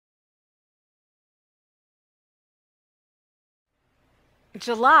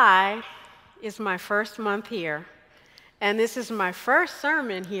July is my first month here, and this is my first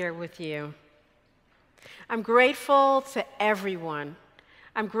sermon here with you. I'm grateful to everyone.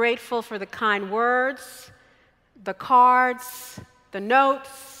 I'm grateful for the kind words, the cards, the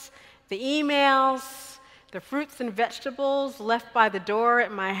notes, the emails, the fruits and vegetables left by the door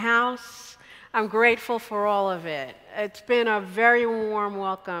at my house. I'm grateful for all of it. It's been a very warm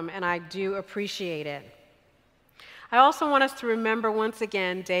welcome, and I do appreciate it. I also want us to remember once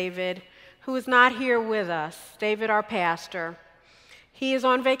again David, who is not here with us, David, our pastor. He is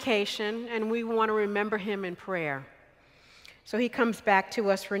on vacation, and we want to remember him in prayer. So he comes back to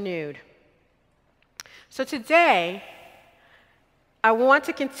us renewed. So today, I want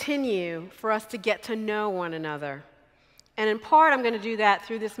to continue for us to get to know one another. And in part, I'm going to do that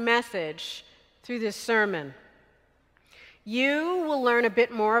through this message, through this sermon. You will learn a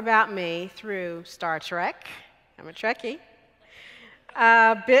bit more about me through Star Trek. I'm a Trekkie.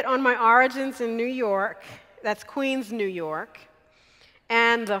 A bit on my origins in New York, that's Queens, New York,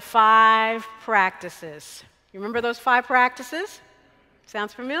 and the 5 practices. You remember those 5 practices?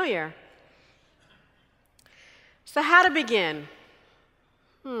 Sounds familiar. So how to begin?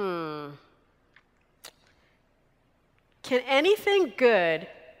 Can anything good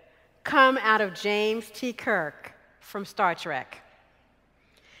come out of James T. Kirk from Star Trek?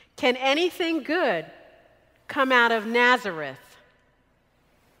 Can anything good come out of Nazareth?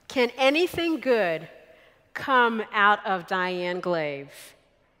 Can anything good come out of Dianne Glave?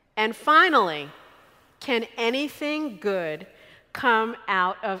 And finally, can anything good come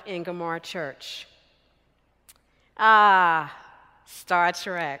out of Ingomar Church? Star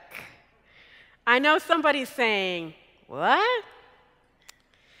Trek. I know somebody's saying, what?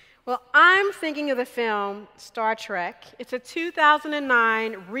 Well, I'm thinking of the film Star Trek. It's a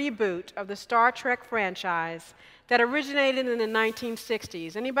 2009 reboot of the Star Trek franchise that originated in the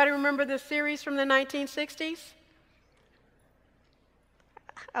 1960s. Anybody remember this series from the 1960s?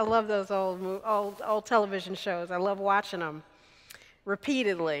 I love those old television shows. I love watching them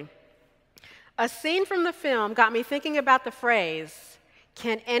repeatedly. A scene from the film got me thinking about the phrase,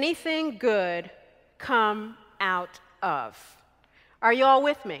 can anything good come out of? Are you all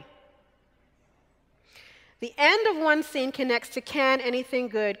with me? The end of one scene connects to can anything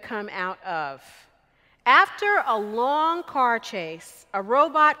good come out of? After a long car chase, a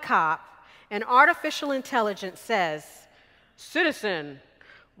robot cop, an artificial intelligence says, "Citizen,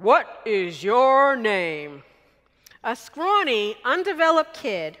 what is your name?" A scrawny, undeveloped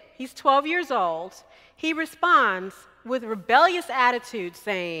kid, he's 12 years old, he responds with rebellious attitude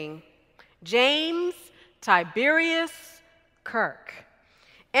saying, "James Tiberius Kirk."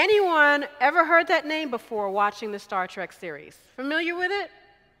 Anyone ever heard that name before watching the Star Trek series? Familiar with it?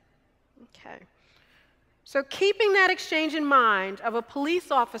 Okay. So keeping that exchange in mind of a police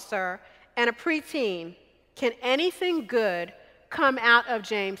officer and a preteen, can anything good come out of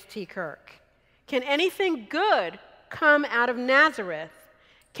James T. Kirk? Can anything good come out of Nazareth?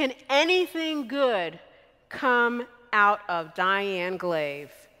 Can anything good come out of Dianne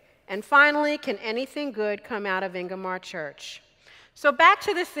Glave? And finally, can anything good come out of Ingomar Church? So back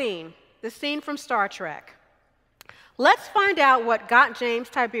to the scene from Star Trek. Let's find out what got James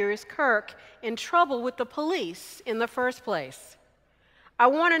Tiberius Kirk in trouble with the police in the first place. I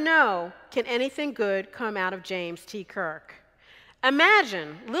want to know, can anything good come out of James T. Kirk?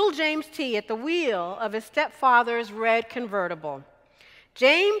 Imagine little James T. at the wheel of his stepfather's red convertible.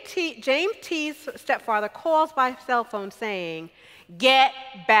 James T.'s stepfather calls by cell phone saying, "Get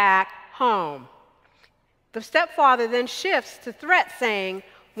back home." The stepfather then shifts to threat saying,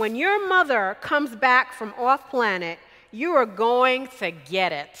 "When your mother comes back from off-planet, you are going to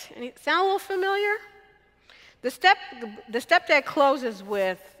get it." And it sound a little familiar? The stepdad closes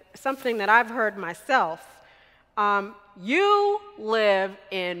with something that I've heard myself. "You live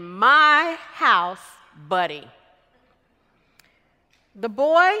in my house, buddy." The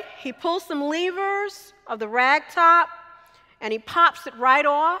boy, he pulls some levers of the rag top, and he pops it right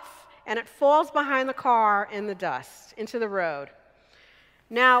off, and it falls behind the car in the dust, into the road.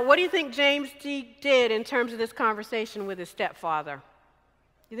 Now, what do you think James T. did in terms of this conversation with his stepfather?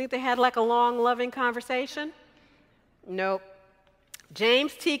 You think they had like a long, loving conversation? Nope.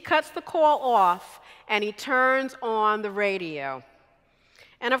 James T. cuts the call off, and he turns on the radio.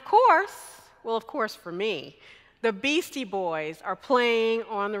 And of course for me, the Beastie Boys are playing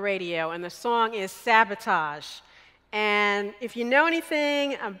on the radio, and the song is Sabotage. And if you know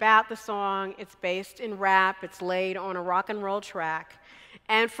anything about the song, it's based in rap, it's laid on a rock and roll track.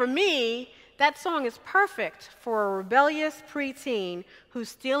 And for me, that song is perfect for a rebellious preteen who's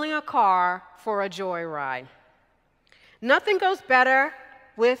stealing a car for a joyride. Nothing goes better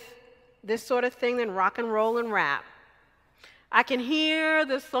with this sort of thing than rock and roll and rap. I can hear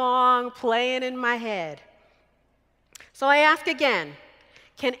the song playing in my head. So I ask again,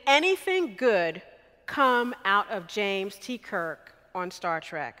 can anything good come out of James T. Kirk on Star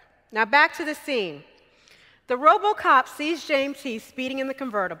Trek? Now back to the scene. The RoboCop sees James T. speeding in the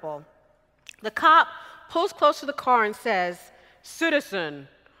convertible. The cop pulls close to the car and says, "Citizen,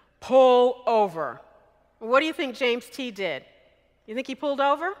 pull over." What do you think James T. did? You think he pulled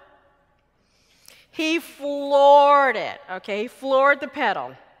over? He floored it, okay? He floored the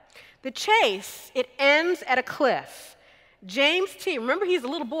pedal. The chase, it ends at a cliff. James T., remember he's a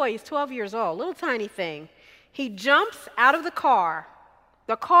little boy, he's 12 years old, little tiny thing. He jumps out of the car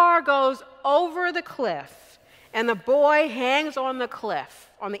goes over the cliff, and the boy hangs on the cliff,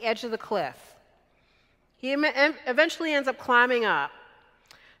 on the edge of the cliff. He eventually ends up climbing up.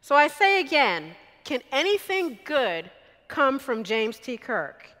 So I say again, can anything good come from James T.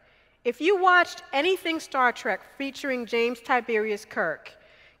 Kirk? If you watched anything Star Trek featuring James Tiberius Kirk,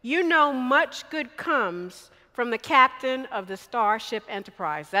 you know much good comes from the captain of the Starship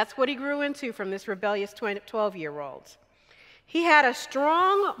Enterprise. That's what he grew into from this rebellious 12-year-old. He had a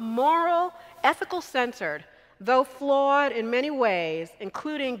strong, moral, ethical-centered, though flawed in many ways,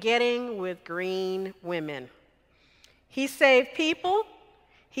 including getting with green women. He saved people,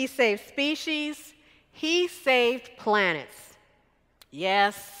 he saved species, he saved planets.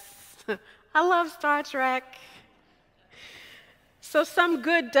 Yes, I love Star Trek. So some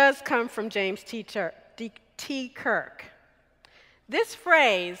good does come from James T. Kirk. This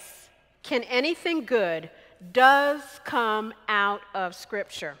phrase, can anything good, does come out of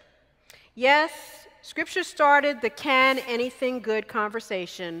Scripture. Yes, Scripture started the can anything good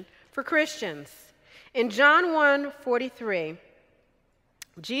conversation for Christians. In John 1:43,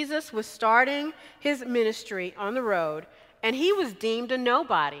 Jesus was starting his ministry on the road, and he was deemed a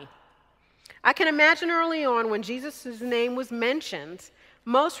nobody. I can imagine early on when Jesus' name was mentioned,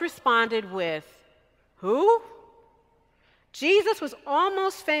 most responded with, "Who?" Jesus was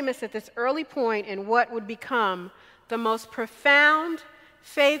almost famous at this early point in what would become the most profound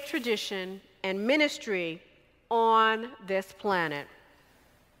faith tradition and ministry on this planet.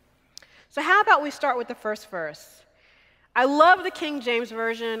 So how about we start with the first verse? I love the King James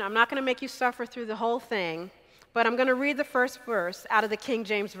Version. I'm not going to make you suffer through the whole thing, but I'm going to read the first verse out of the King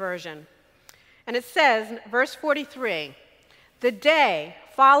James Version. And it says, verse 43, "The day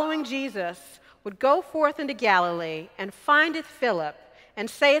following Jesus would go forth into Galilee, and findeth Philip, and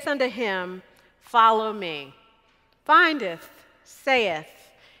saith unto him, Follow me." Findeth, saith,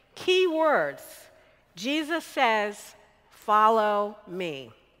 key words. Jesus says, "Follow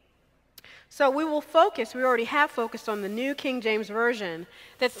me." So we will focus, we already have focused on the New King James Version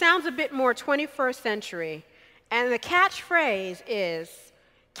that sounds a bit more 21st century. And the catchphrase is,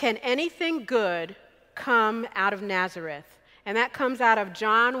 can anything good come out of Nazareth? And that comes out of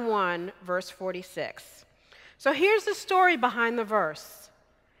John 1, verse 46. So here's the story behind the verse.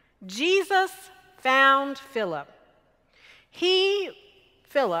 Jesus found Philip.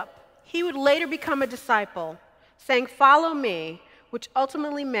 Philip, he would later become a disciple, saying, "Follow me," which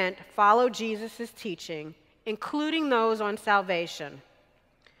ultimately meant follow Jesus' teaching, including those on salvation.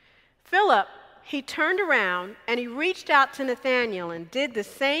 Philip, he turned around and he reached out to Nathanael and did the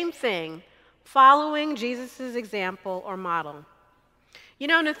same thing, following Jesus' example or model. You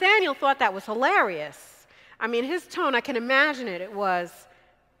know, Nathanael thought that was hilarious. I mean, his tone, I can imagine it. It was,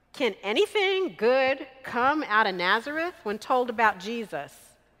 can anything good come out of Nazareth when told about Jesus?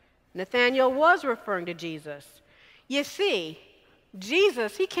 Nathanael was referring to Jesus. You see,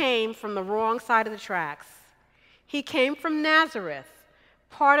 Jesus, he came from the wrong side of the tracks. He came from Nazareth,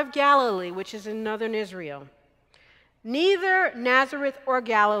 part of Galilee, which is in northern Israel. Neither Nazareth or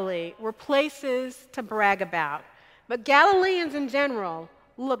Galilee were places to brag about, but Galileans in general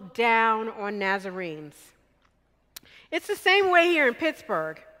look down on Nazarenes. It's the same way here in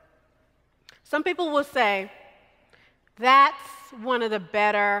Pittsburgh. Some people will say, that's one of the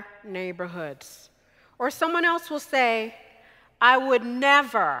better neighborhoods. Or someone else will say, I would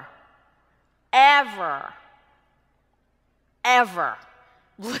never, ever, ever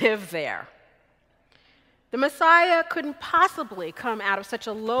live there. The Messiah couldn't possibly come out of such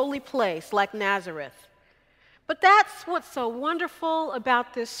a lowly place like Nazareth. But that's what's so wonderful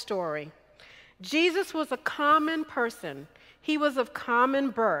about this story. Jesus was a common person. He was of common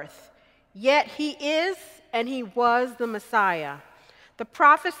birth. Yet he is and he was the Messiah, the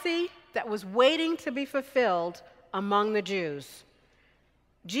prophecy that was waiting to be fulfilled among the Jews.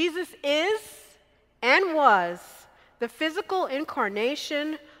 Jesus is and was the physical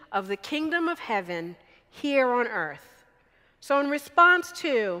incarnation of the kingdom of heaven here on earth. So in response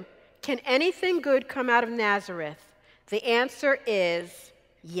to, can anything good come out of Nazareth? The answer is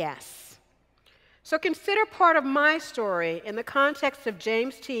yes. So consider part of my story in the context of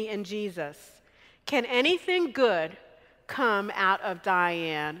James T. and Jesus. Can anything good come out of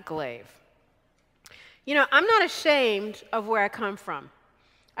Dianne Glave? You know, I'm not ashamed of where I come from.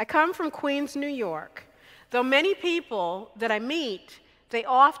 I come from Queens, New York. Though many people that I meet, they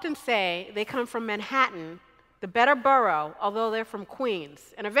often say they come from Manhattan, the better borough, although they're from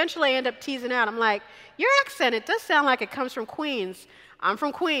Queens. And eventually I end up teasing out, I'm like, your accent, it does sound like it comes from Queens. I'm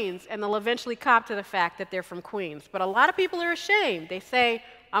from Queens, and they'll eventually cop to the fact that they're from Queens. But a lot of people are ashamed. They say,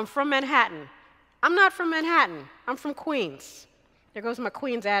 I'm from Manhattan. I'm not from Manhattan. I'm from Queens. There goes my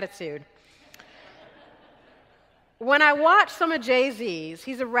Queens attitude. When I watch some of Jay-Z's,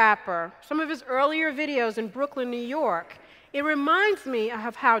 he's a rapper, some of his earlier videos in Brooklyn, New York, it reminds me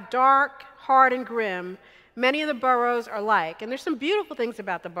of how dark, hard, and grim many of the boroughs are like. And there's some beautiful things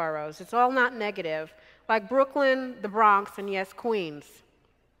about the boroughs. It's all not negative, like Brooklyn, the Bronx, and yes, Queens.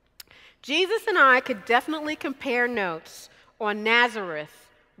 Jesus and I could definitely compare notes on Nazareth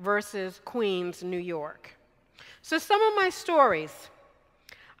versus Queens, New York. So some of my stories.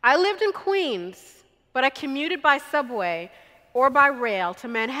 I lived in Queens, but I commuted by subway or by rail to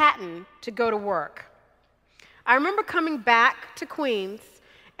Manhattan to go to work. I remember coming back to Queens,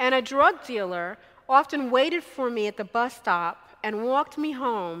 and a drug dealer often waited for me at the bus stop and walked me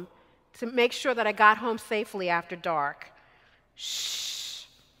home to make sure that I got home safely after dark. Shh,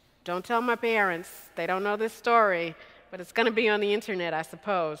 don't tell my parents. They don't know this story, but it's going to be on the internet, I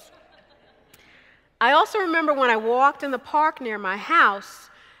suppose. I also remember when I walked in the park near my house,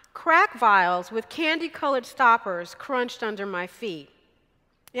 crack vials with candy-colored stoppers crunched under my feet.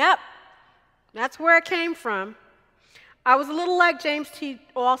 Yep, that's where it came from. I was a little like James T.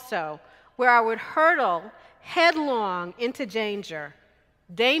 also, where I would hurtle headlong into danger.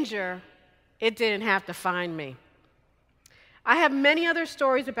 Danger, it didn't have to find me. I have many other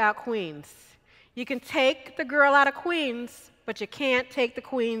stories about Queens. You can take the girl out of Queens, but you can't take the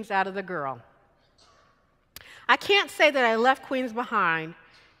Queens out of the girl. I can't say that I left Queens behind,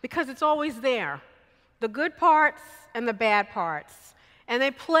 because it's always there, the good parts and the bad parts. And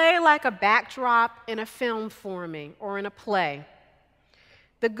they play like a backdrop in a film for me or in a play.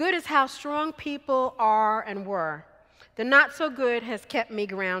 The good is how strong people are and were. The not so good has kept me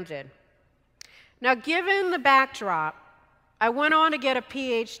grounded. Now, given the backdrop, I went on to get a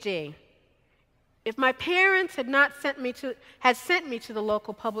PhD. If my parents had sent me to the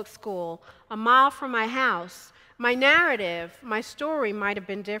local public school a mile from my house, my narrative, my story might have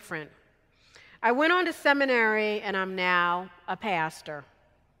been different. I went on to seminary, and I'm now a pastor.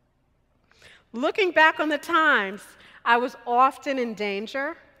 Looking back on the times, I was often in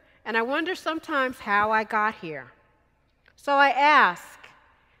danger, and I wonder sometimes how I got here. So I ask,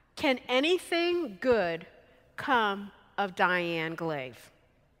 can anything good come of Dianne Glave?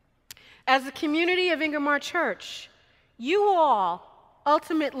 As a community of Ingomar Church, you all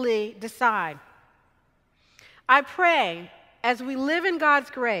ultimately decide. I pray, as we live in God's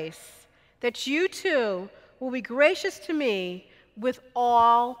grace, that you too will be gracious to me with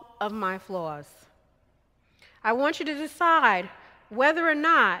all of my flaws. I want you to decide whether or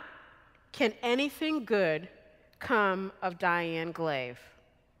not can anything good come of Dianne Glave.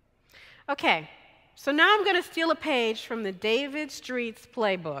 Okay, so now I'm going to steal a page from the David Streets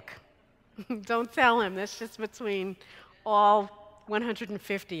playbook. Don't tell him, that's just between all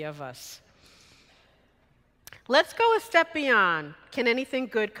 150 of us. Let's go a step beyond, can anything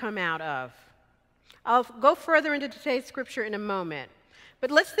good come out of? I'll go further into today's scripture in a moment,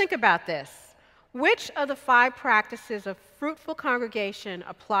 but let's think about this. Which of the 5 practices of fruitful congregation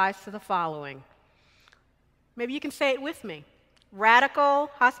applies to the following? Maybe you can say it with me.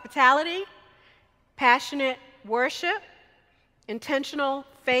 Radical hospitality, passionate worship, intentional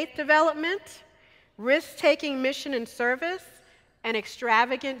faith development, risk-taking mission and service, and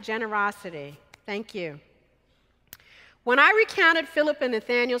extravagant generosity. Thank you. When I recounted Philip and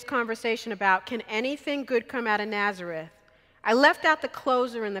Nathanael's conversation about can anything good come out of Nazareth, I left out the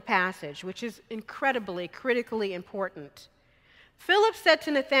closer in the passage, which is incredibly, critically important. Philip said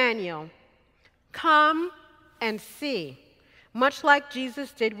to Nathanael, "Come and see," much like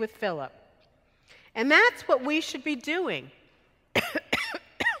Jesus did with Philip. And that's what we should be doing.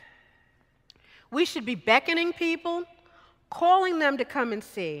 We should be beckoning people, calling them to come and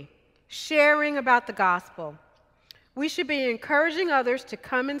see, sharing about the gospel. We should be encouraging others to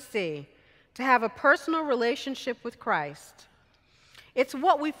come and see, to have a personal relationship with Christ. It's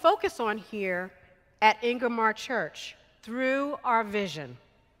what we focus on here at Ingomar Church through our vision.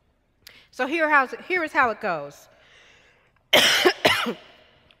 So here is how it goes.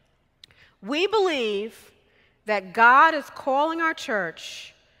 We believe that God is calling our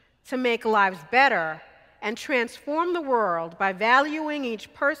church to make lives better and transform the world by valuing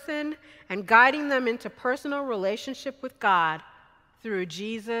each person and guiding them into personal relationship with God through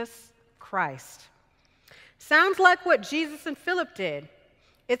Jesus Christ. Sounds like what Jesus and Philip did.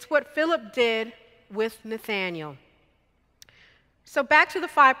 It's what Philip did with Nathanael. So back to the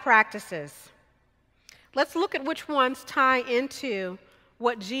 5 practices. Let's look at which ones tie into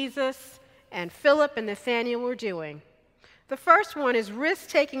what Jesus and Philip and Nathanael were doing. The first one is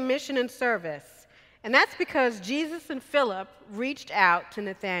risk-taking mission and service, and that's because Jesus and Philip reached out to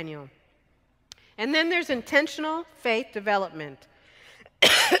Nathanael. And then there's intentional faith development,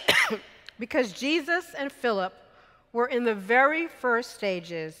 because Jesus and Philip were in the very first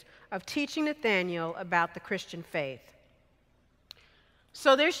stages of teaching Nathanael about the Christian faith.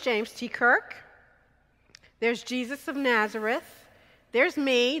 So there's James T. Kirk, there's Jesus of Nazareth, there's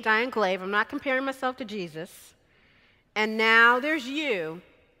me, Dianne Glave. I'm not comparing myself to Jesus. And now there's you,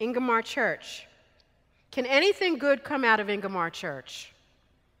 Ingomar Church. Can anything good come out of Ingomar Church?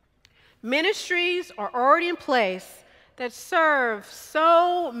 Ministries are already in place that serve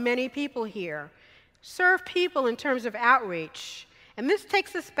so many people here, serve people in terms of outreach. And this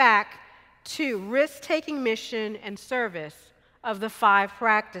takes us back to risk-taking mission and service of the 5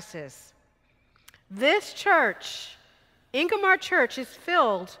 practices. This church, Ingomar Church, is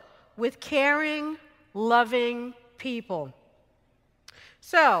filled with caring, loving people.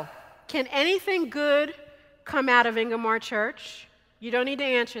 So, can anything good come out of Ingomar Church? You don't need to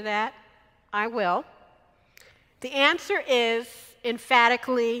answer that. I will. The answer is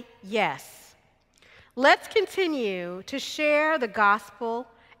emphatically yes. Let's continue to share the gospel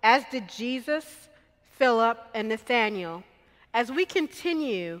as did Jesus, Philip, and Nathanael as we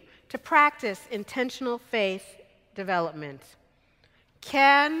continue to practice intentional faith development.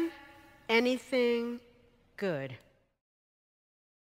 Can anything good